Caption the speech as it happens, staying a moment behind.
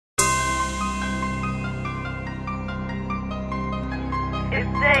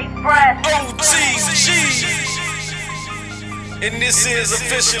OTG, and this is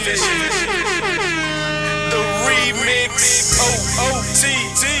officially the remix.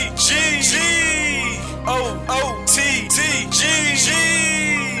 OOTTG, OOTTG,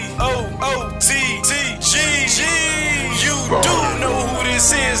 OOTTG. You do know who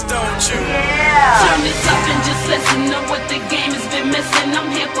this is, don't you? Turn this up and just listen to what the game has been missing. I'm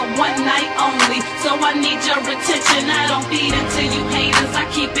here for one night only, so I need your attention. I don't feed into you haters, I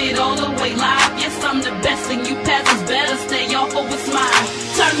keep it all the way live. Yes, I'm the best and you peasants better stay off of what's mine.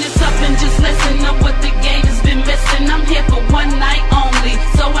 Turn this up and just listen to what the game has been missing. I'm here for one night only,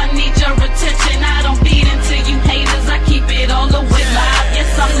 so I need your attention. I don't feed into you haters, I keep it all the way live. Yes,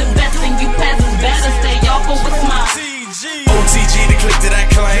 I'm the best and you peasants better stay off of what's mine. OTG, the click that I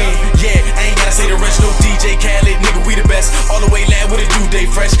claim. Yeah, I ain't gotta say the rest. No DJ Khaled, nigga, we the best. All the way live with a due day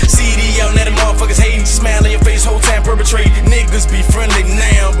fresh. CD out, now the motherfuckers hating. Smile in your face, whole time perpetrate. Niggas be friendly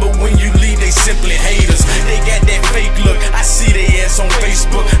now, but when you leave, they simply haters. They got that fake look, I see they ass on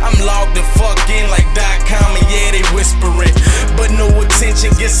Facebook. I'm logged the fuck in like .com, and yeah, they whispering. But no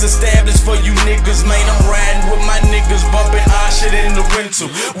attention gets established for you niggas, man. I'm riding with my niggas, bumping our shit in the rental.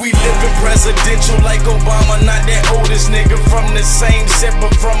 We living presidential like Obama, not that oldest nigga from the same set,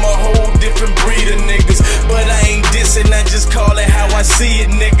 but from a whole different breed of niggas. But I ain't dissing, I just call it how I see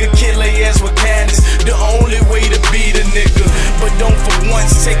it, nigga. Kill they ass with kindness, the only way to be the nigga. But don't for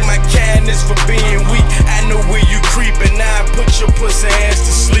once take my kindness for being weak. I know where you creepin', now I put your pussy ass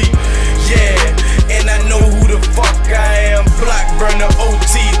to sleep. Yeah, and I know who the fuck I am. Block burner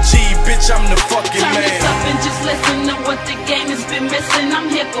OTG, bitch, I'm the fucking man. Turn this up and just listen to what the game has been missing. I'm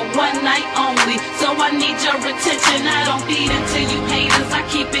here for one night only, so I need your attention. I don't feed into you haters, I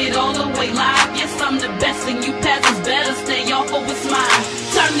keep it all the way live. Yes, I'm the best and you